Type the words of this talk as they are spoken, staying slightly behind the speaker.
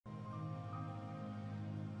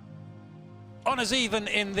Honours even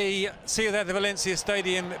in the Ciudad de Valencia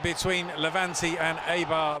stadium between Levante and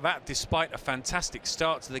Eibar. That despite a fantastic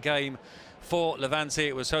start to the game for Levante.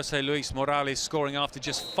 It was Jose Luis Morales scoring after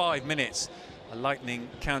just 5 minutes. A lightning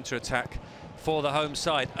counter-attack for the home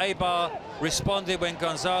side. Eibar responded when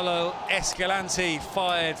Gonzalo Escalante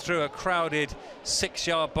fired through a crowded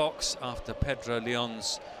 6-yard box after Pedro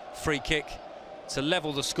Leon's free kick to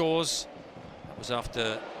level the scores. That was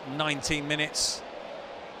after 19 minutes.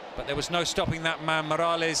 But there was no stopping that man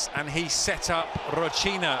Morales, and he set up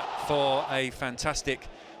Rochina for a fantastic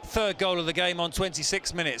third goal of the game on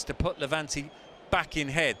 26 minutes to put Levante back in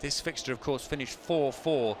head. This fixture, of course, finished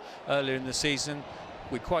 4-4 earlier in the season.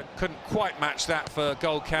 We couldn't quite match that for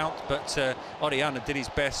goal count, but Oriana did his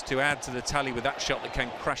best to add to the tally with that shot that came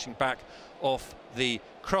crashing back off the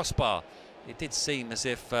crossbar. It did seem as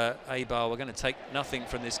if Eibar were going to take nothing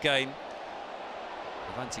from this game.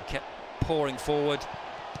 Levante kept pouring forward,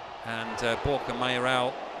 and Borja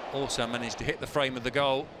Mayoral also managed to hit the frame of the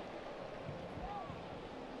goal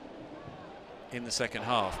in the second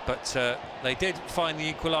half. But they did find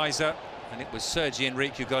the equaliser, and it was Sergi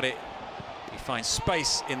Enrich who got it. He finds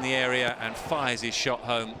space in the area and fires his shot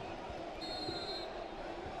home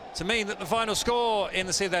to mean that the final score in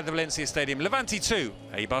the Ciudad de Valencia stadium, Levante 2,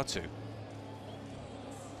 Eibar 2.